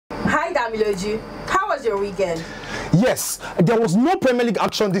Hi, Damiloju. How was your weekend? Yes, there was no Premier League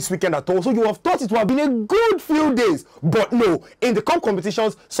action this weekend at all, so you have thought it would have been a good few days. But no, in the cup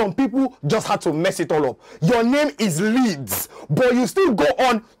competitions, some people just had to mess it all up. Your name is Leeds, but you still go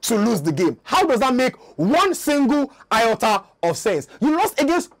on to lose the game. How does that make one single iota of sense? You lost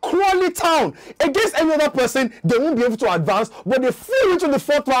against Crawley Town. Against any other person, they won't be able to advance, but they flew into the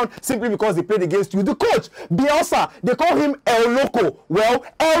fourth round simply because they played against you. The coach, Bielsa, they call him El Loco. Well,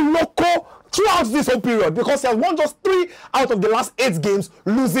 El Loco throughout this whole period, because he has won just 3 out of the last 8 games,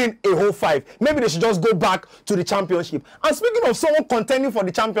 losing a whole 5. Maybe they should just go back to the championship. And speaking of someone contending for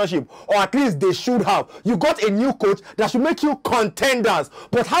the championship, or at least they should have, you got a new coach that should make you contenders.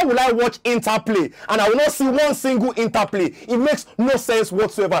 But how will I watch Inter play and I will not see one single Inter play? It makes no sense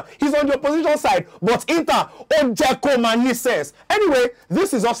whatsoever. He's on the opposition side, but Inter, Ojeko Mani says. Anyway,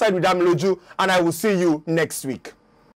 this is Offside with Damiloju, and I will see you next week.